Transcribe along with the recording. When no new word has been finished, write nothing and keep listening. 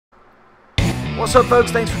What's up, folks?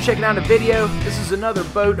 Thanks for checking out the video. This is another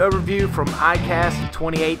boat overview from iCast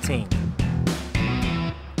 2018.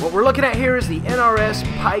 What we're looking at here is the NRS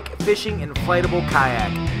Pike Fishing Inflatable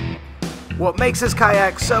Kayak. What makes this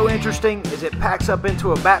kayak so interesting is it packs up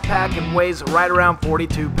into a backpack and weighs right around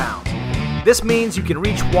 42 pounds. This means you can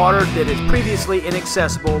reach water that is previously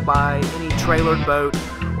inaccessible by any trailered boat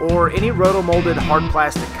or any rotomolded hard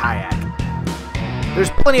plastic kayak. There's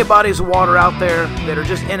plenty of bodies of water out there that are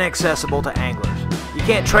just inaccessible to anglers. You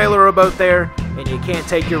can't trailer a boat there, and you can't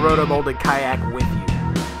take your rotomolded kayak with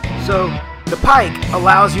you. So the Pike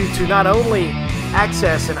allows you to not only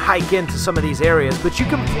access and hike into some of these areas, but you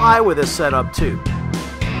can fly with this setup too.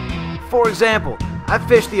 For example, I've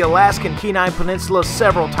fished the Alaskan Kenai Peninsula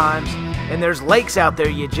several times, and there's lakes out there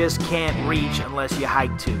you just can't reach unless you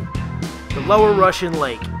hike to. The lower Russian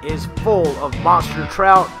Lake is full of monster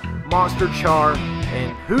trout, monster char,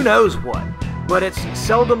 and who knows what. But it's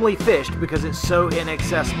seldomly fished because it's so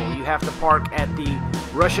inaccessible. You have to park at the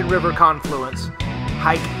Russian River confluence,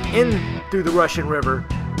 hike in through the Russian River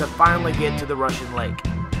to finally get to the Russian Lake.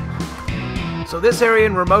 So this area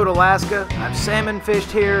in remote Alaska, I've salmon fished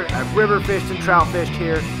here, I've river fished and trout fished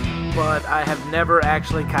here, but I have never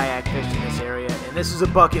actually kayak fished in this area, and this is a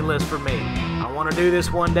bucket list for me. I want to do this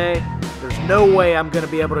one day. There's no way I'm going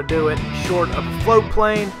to be able to do it short of a float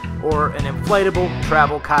plane or an inflatable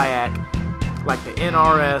travel kayak like the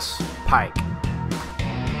NRS Pike.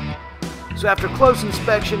 So after close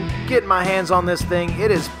inspection, getting my hands on this thing,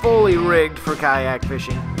 it is fully rigged for kayak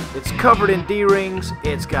fishing. It's covered in D-rings,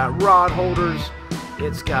 it's got rod holders,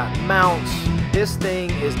 it's got mounts. This thing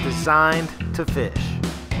is designed to fish.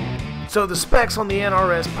 So the specs on the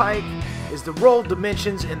NRS Pike is the rolled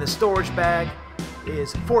dimensions in the storage bag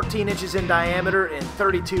is 14 inches in diameter and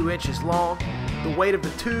 32 inches long. The weight of the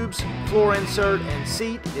tubes, floor insert, and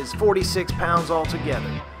seat is 46 pounds altogether.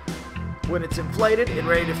 When it's inflated and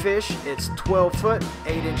ready to fish, it's 12 foot,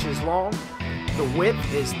 8 inches long. The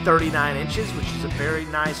width is 39 inches, which is a very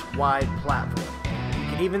nice wide platform. You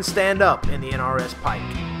can even stand up in the NRS Pike.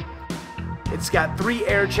 It's got 3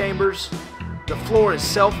 air chambers. The floor is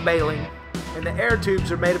self-bailing, and the air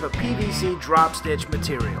tubes are made of a PVC drop stitch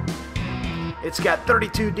material. It's got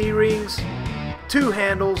 32 D-rings, 2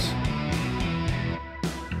 handles.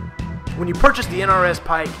 When you purchase the NRS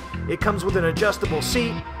Pike, it comes with an adjustable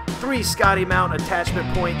seat, 3 Scotty mount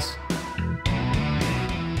attachment points,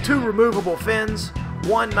 2 removable fins,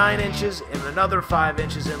 one 9 inches and another 5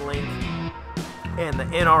 inches in length, and the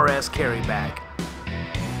NRS carry bag.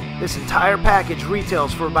 This entire package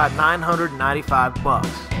retails for about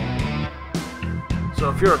 $995. So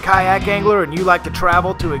if you're a kayak angler and you like to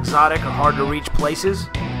travel to exotic or hard to reach places,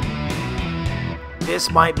 this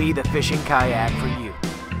might be the fishing kayak for you.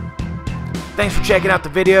 Thanks for checking out the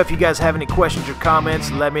video. If you guys have any questions or comments,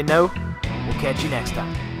 let me know. We'll catch you next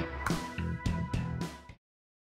time.